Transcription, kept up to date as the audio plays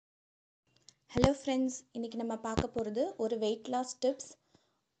Hello friends, இன்னைக்கு நம்ம பார்க்க போகிறது ஒரு weight loss tips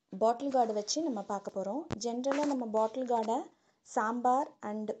bottle guard வச்சு நம்ம பார்க்க போகிறோம். ஜென்ரலாக நம்ம bottle guard சாம்பார்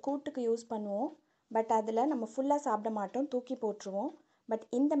அண்ட் கூட்டுக்கு யூஸ் பண்ணுவோம். பட் அதில் நம்ம ஃபுல்லாக சாப்பிட மாட்டோம், தூக்கி போட்டுருவோம். பட்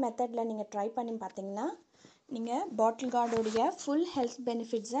இந்த மெத்தடில் நீங்கள் ட்ரை பண்ணி பார்த்தீங்கன்னா நீங்கள் bottle guard உடைய ஃபுல் ஹெல்த்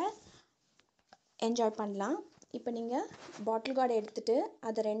பெனிஃபிட்ஸை என்ஜாய் பண்ணலாம். இப்போ நீங்கள் bottle guard எடுத்துகிட்டு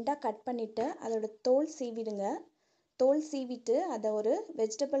அதை ரெண்டாக கட் பண்ணிவிட்டு அதோட தோல் சீவிடுங்க. தோல் சீவிட்டு அதை ஒரு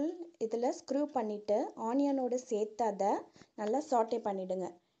வெஜிடபிள் இதில் ஸ்க்ரூ பண்ணிவிட்டு ஆனியனோடு சேர்த்து அதை நல்லா சாட்டே பண்ணிவிடுங்க.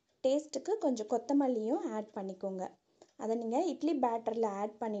 டேஸ்ட்டுக்கு கொஞ்சம் கொத்தமல்லியும் ஆட் பண்ணிக்கோங்க. அதை நீங்கள் இட்லி பேட்டரில்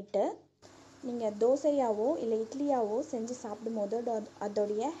ஆட் பண்ணிவிட்டு நீங்கள் தோசையாவோ இல்லை இட்லியாவோ செஞ்சு சாப்பிடும்போது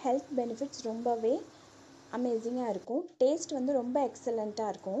அதோடைய ஹெல்த் பெனிஃபிட்ஸ் ரொம்பவே அமேசிங்காக இருக்கும். டேஸ்ட் ரொம்ப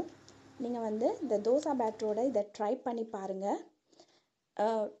எக்ஸலண்ட்டாக இருக்கும். நீங்கள் இந்த தோசை பேட்டரோட இதை ட்ரை பண்ணி பாருங்கள்.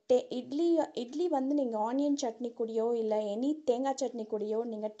 இட்லி நீங்கள் ஆனியன் சட்னி கூடயோ இல்லை எனி தேங்காய் சட்னி கூடயோ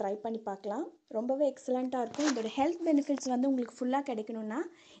நீங்கள் ட்ரை பண்ணி பார்க்கலாம். ரொம்பவே எக்ஸலண்ட்டாக இருக்கும். இதோட ஹெல்த் பெனிஃபிட்ஸ் உங்களுக்கு ஃபுல்லாக கிடைக்கணுன்னா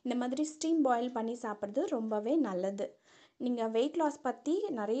இந்த மாதிரி ஸ்டீம் பாயில் பண்ணி சாப்பிட்றது ரொம்பவே நல்லது. நீங்கள் வெயிட் லாஸ் பற்றி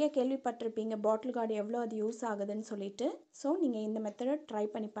நிறைய கேள்விப்பட்டிருப்பீங்க, பாட்டில் கார்டு எவ்வளோ அது யூஸ் ஆகுதுன்னு சொல்லிட்டு. ஸோ நீங்கள் இந்த மெத்தடை ட்ரை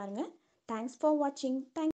பண்ணி பாருங்கள். தேங்க்ஸ் ஃபார் வாட்சிங்.